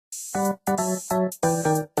This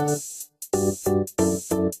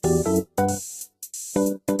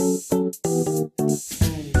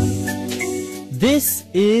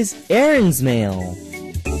is Aron's Mail.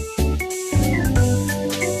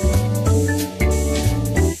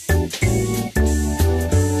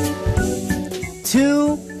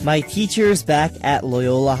 To my teachers back at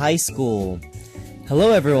Loyola High School.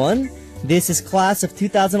 Hello everyone, this is class of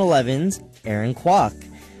 2011's Aron Kwok.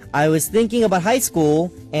 I was thinking about high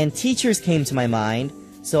school and teachers came to my mind,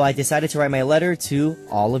 so I decided to write my letter to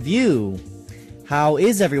all of you. How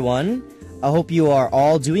is everyone? I hope you are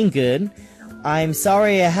all doing good. I'm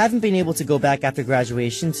sorry I haven't been able to go back after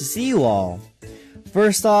graduation to see you all.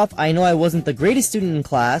 First off, I know I wasn't the greatest student in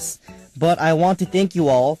class, but I want to thank you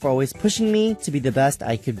all for always pushing me to be the best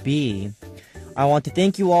I could be. I want to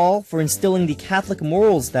thank you all for instilling the Catholic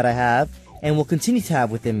morals that I have and will continue to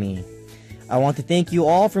have within me. I want to thank you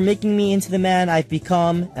all for making me into the man I've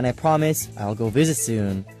become, and I promise I'll go visit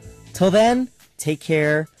soon. Till then, take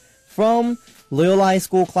care. From Loyola High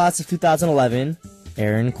School class of 2011,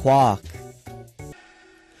 Aron Kwok.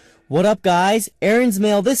 What up guys? Aron's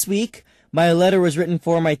Mail this week. My letter was written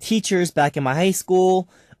for my teachers back in my high school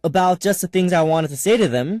about just the things I wanted to say to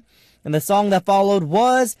them. And the song that followed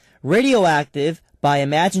was Radioactive by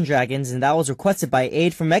Imagine Dragons, and that was requested by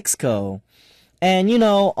Aid from Mexico. And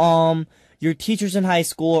your teachers in high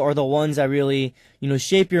school are the ones that really,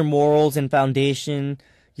 shape your morals and foundation,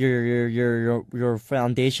 your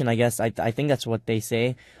foundation, I guess. I think that's what they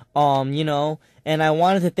say. And I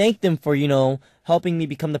wanted to thank them for, helping me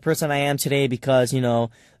become the person I am today because,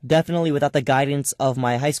 definitely without the guidance of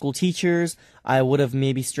my high school teachers, I would have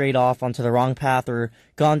maybe strayed off onto the wrong path or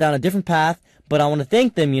gone down a different path. But I want to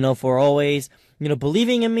thank them, for always,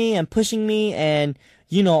 believing in me and pushing me and,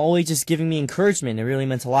 always just giving me encouragement. It really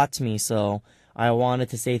meant a lot to me. So I wanted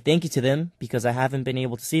to say thank you to them because I haven't been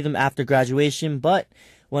able to see them after graduation. But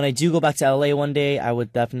when I do go back to LA one day, I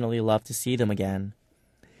would definitely love to see them again.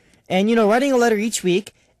 And, writing a letter each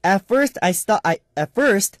week, at first I started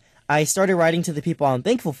writing to the people I'm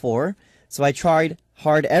thankful for, so I tried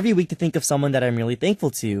hard every week to think of someone that I'm really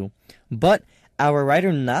thankful to. But our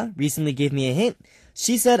writer Na recently gave me a hint.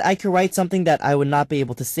 She said I could write something that I would not be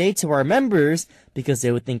able to say to our members because they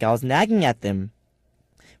would think I was nagging at them.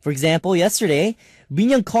 For example, yesterday,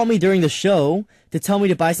 Minyoung called me during the show to tell me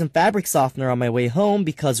to buy some fabric softener on my way home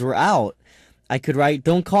because we're out. I could write,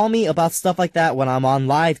 "Don't call me" about stuff like that when I'm on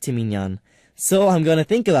live to Minyoung. So I'm gonna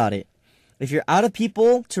think about it. If you're out of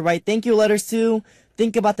people to write thank you letters to,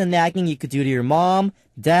 think about the nagging you could do to your mom,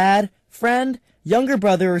 dad, friend, younger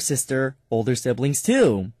brother or sister, older siblings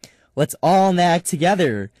too. Let's all nag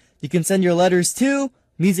together. You can send your letters to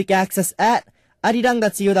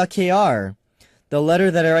musicaccess@arirang.co.kr. The letter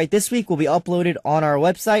that I write this week will be uploaded on our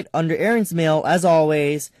website under Aron's Mail as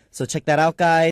always, so check that out guys.